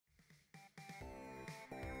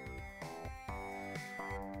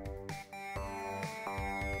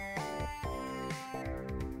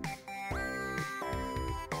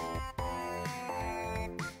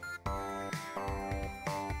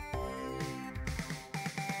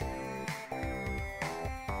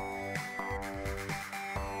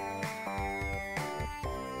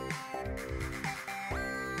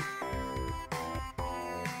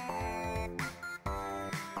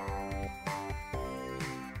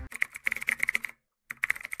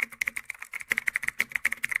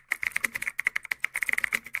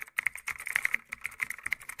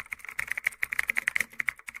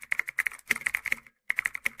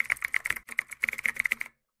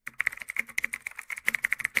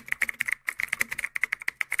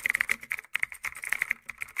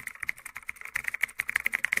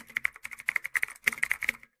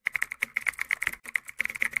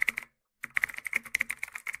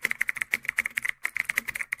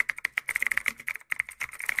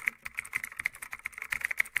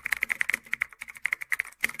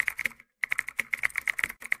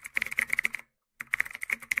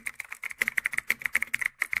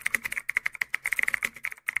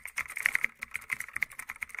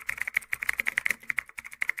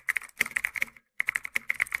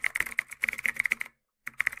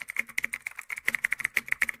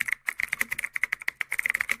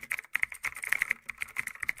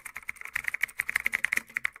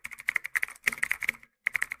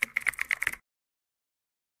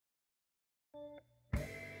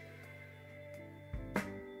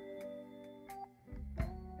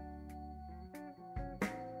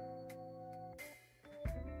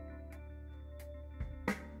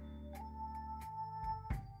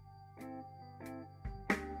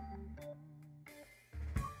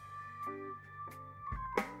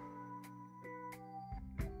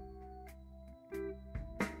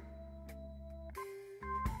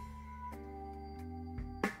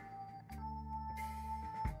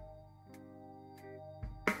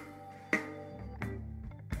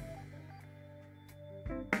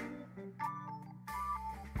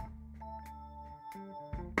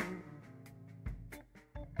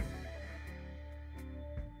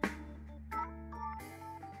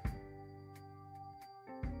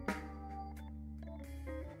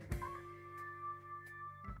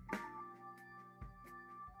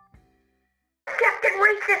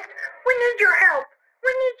Scientist, we need your help. We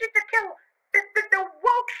need you to kill the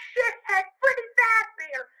woke shithead Freddy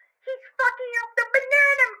Fazbear. He's fucking up the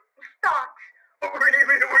banana stocks.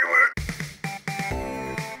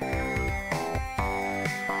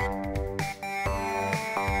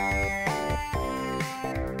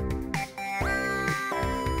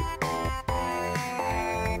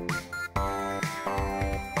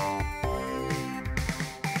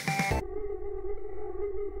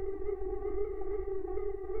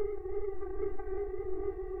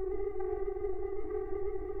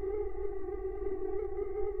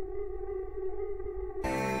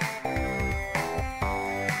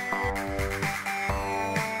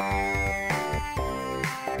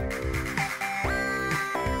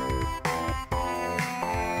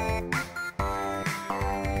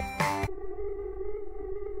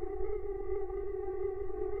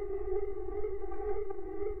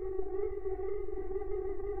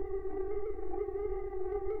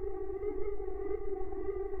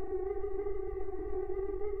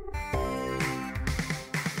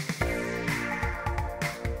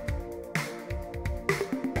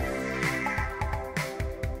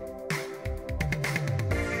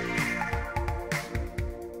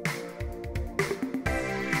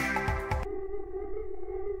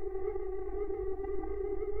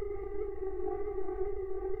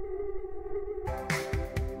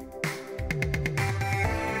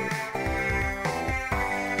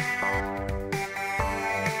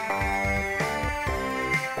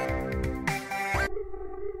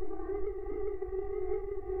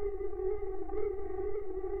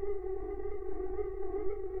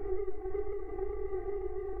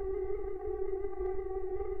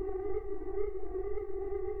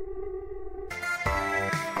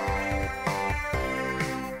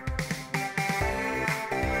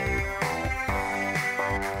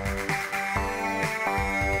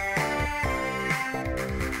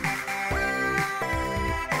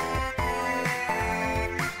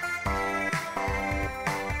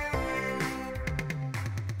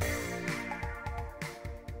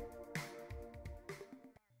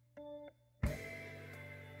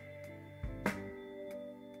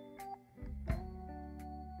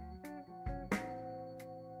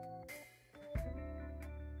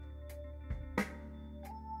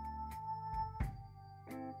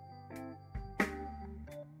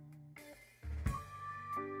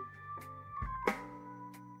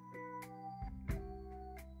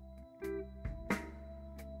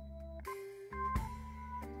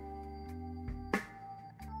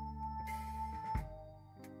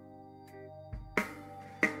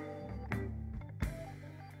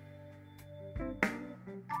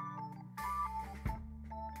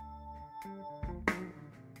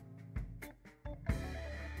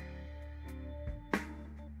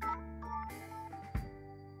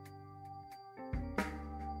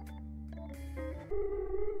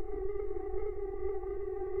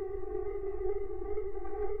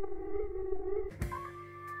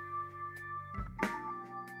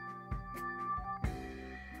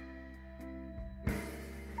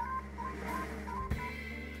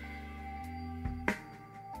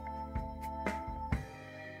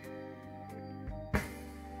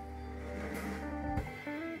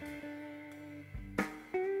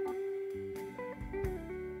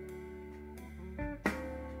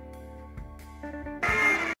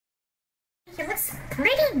 He looks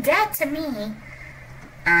pretty dead to me.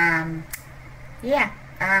 Yeah.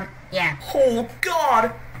 Oh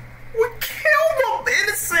God! We killed an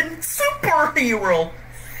innocent superhero!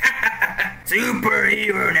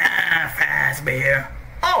 Superhero now, Fazbear.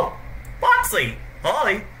 Oh, Foxy.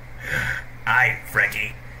 Hi. Hi,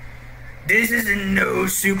 Freddy. This is no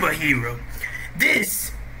superhero.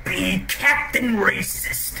 This be Captain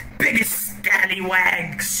Racist. Biggest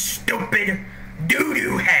scallywag, stupid,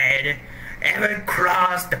 doo-doo head ever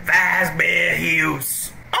crossed the Fazbear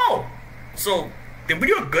Hills. Oh, so did we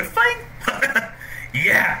do a good thing?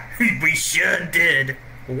 Yeah, we sure did.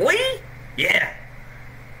 We? Yeah.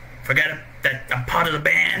 Forgot that I'm part of the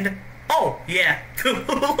band? Oh, yeah.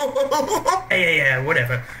 yeah,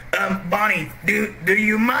 whatever. Bonnie, do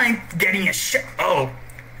you mind getting a Oh,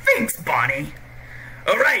 thanks, Bonnie.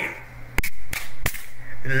 Alright.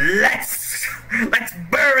 Let's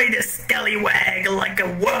bury the scallywag like a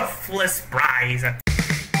worthless prize.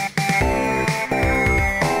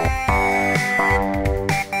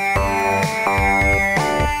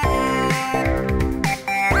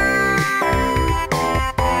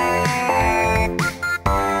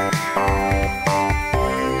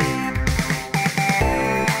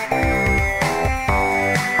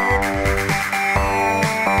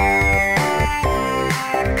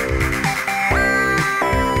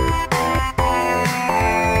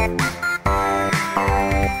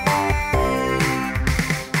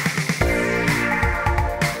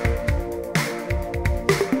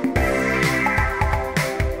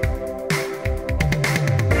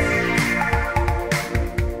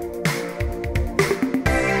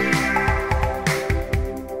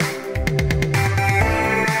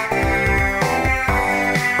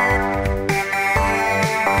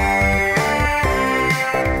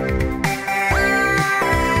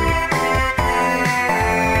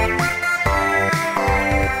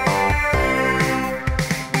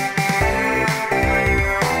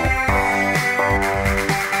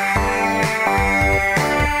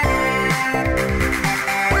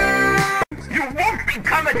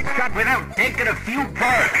 shot without taking a few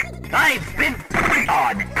perks. I've been stepped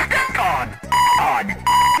on,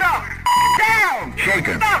 jumped, down,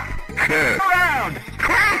 shaken, up, scared, around,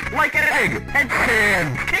 cracked like an egg, and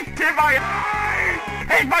sand, kicked in my eye,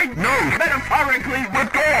 and my nose metaphorically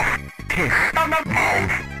ripped off, kissed on the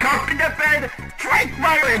mouth, tucked into bed, drank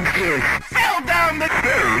my orange juice, fell down the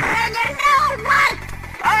stairs, and you know what?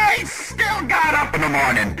 I still got up in the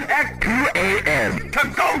morning at 2 a.m.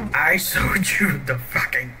 to go. I sold you the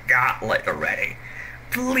fucking gauntlet already.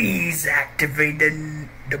 Please activate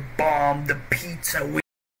the bomb, the pizza